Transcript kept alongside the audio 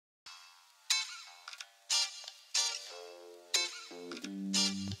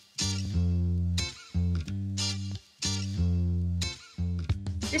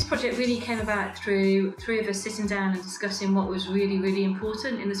This project really came about through three of us sitting down and discussing what was really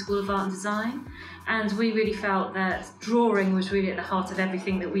important in the School of Art and Design, and we really felt that drawing was really at the heart of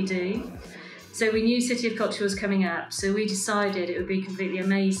everything that we do. So we knew City of Culture was coming up, so we decided it would be completely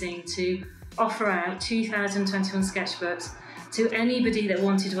amazing to offer out 2021 sketchbooks to anybody that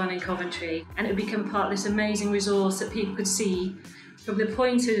wanted one in Coventry, and it would become part of this amazing resource that people could see from the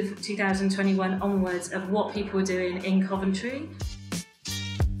point of 2021 onwards of what people were doing in Coventry.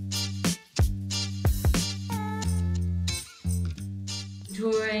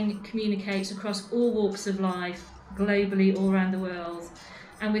 Drawing communicates across all walks of life, globally, all around the world.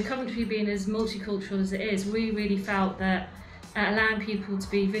 And with Coventry being as multicultural as it is, we really felt that allowing people to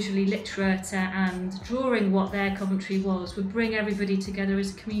be visually literate and drawing what their Coventry was would bring everybody together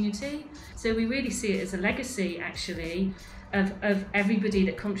as a community. So we really see it as a legacy, actually, of everybody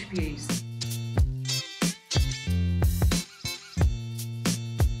that contributes.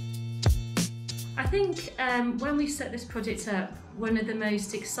 I think when we set this project up, one of the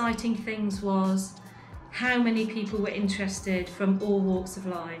most exciting things was how many people were interested from all walks of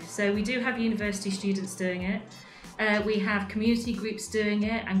life. So we do have university students doing it. We have community groups doing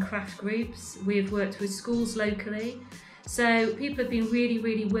it and craft groups. We've worked with schools locally. So people have been really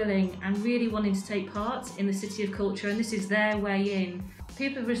willing and really wanting to take part in the City of Culture, and this is their way in.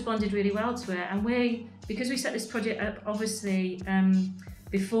 People have responded really well to it, and because we set this project up obviously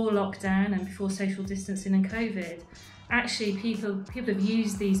before lockdown and before social distancing and COVID, actually people have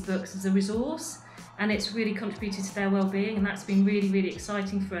used these books as a resource, and it's really contributed to their well-being, and that's been really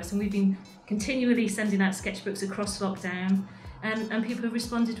exciting for us. And we've been continually sending out sketchbooks across lockdown, and people have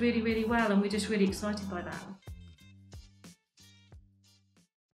responded really well, and we're just really excited by that.